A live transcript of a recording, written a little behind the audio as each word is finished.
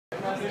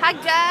Hi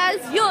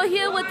guys, you're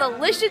here with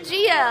Alicia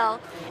GL,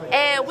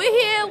 and we're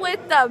here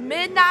with the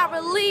midnight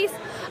release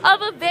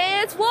of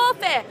Advanced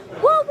Warfare.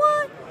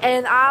 What?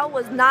 And I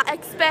was not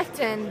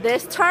expecting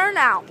this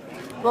turnout,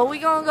 but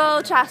we're gonna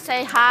go try to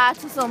say hi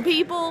to some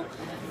people,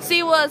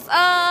 see what's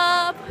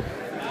up.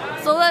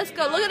 So let's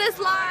go. Look at this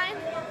line.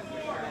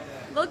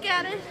 Look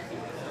at it.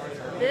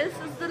 This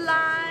is the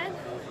line.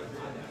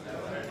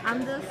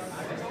 I'm just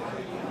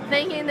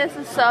thinking this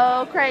is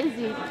so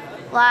crazy.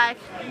 Like,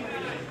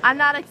 I'm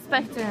not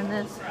expecting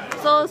this.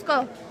 So let's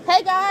go.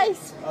 Hey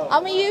guys,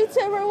 I'm a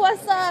YouTuber.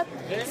 What's up?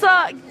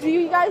 So, do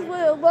you guys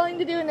willing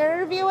to do an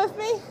interview with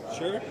me?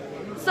 Sure.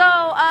 So,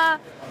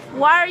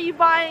 why are you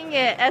buying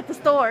it at the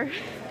store?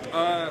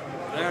 I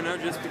don't know,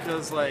 just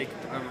because like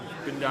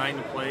I've been dying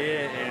to play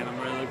it and I'm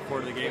really looking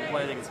forward to the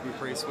gameplay. I think it's gonna be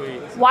pretty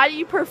sweet. Why do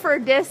you prefer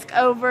disc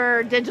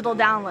over digital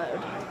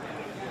download?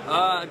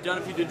 I've done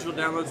a few digital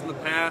downloads in the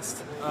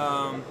past.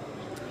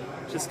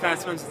 Just kind of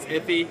sometimes it's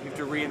iffy. You have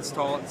to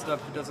reinstall it and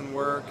stuff if it doesn't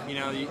work. You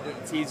know,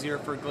 it's easier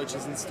for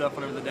glitches and stuff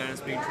whenever the data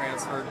is being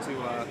transferred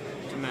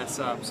to mess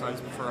up. So I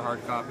just prefer a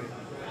hard copy.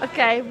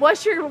 Okay,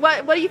 what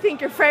do you think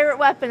your favorite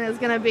weapon is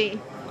gonna be?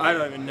 I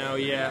don't even know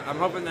yet. I'm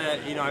hoping that,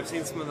 I've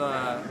seen some of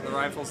the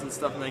rifles and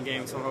stuff in that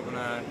game, so I'm hoping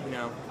to,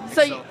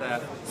 excel at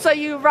that. So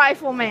you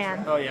rifle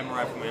man? Oh yeah, I'm a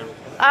rifle man.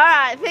 All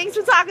right, thanks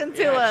for talking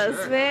to us,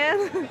 sure.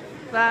 man.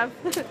 Bye.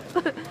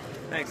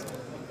 Thanks.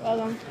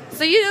 Welcome.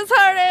 So you just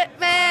heard it,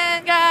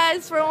 man,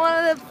 guys, from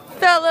one of the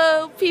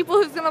fellow people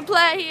who's gonna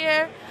play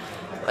here.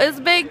 It's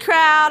a big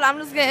crowd. I'm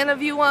just gonna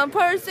interview one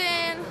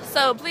person.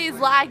 So please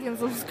like and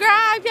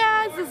subscribe,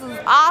 guys. This is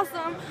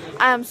awesome.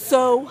 I am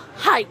so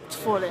hyped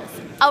for this.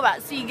 All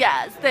right, see you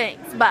guys.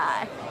 Thanks.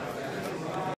 Bye.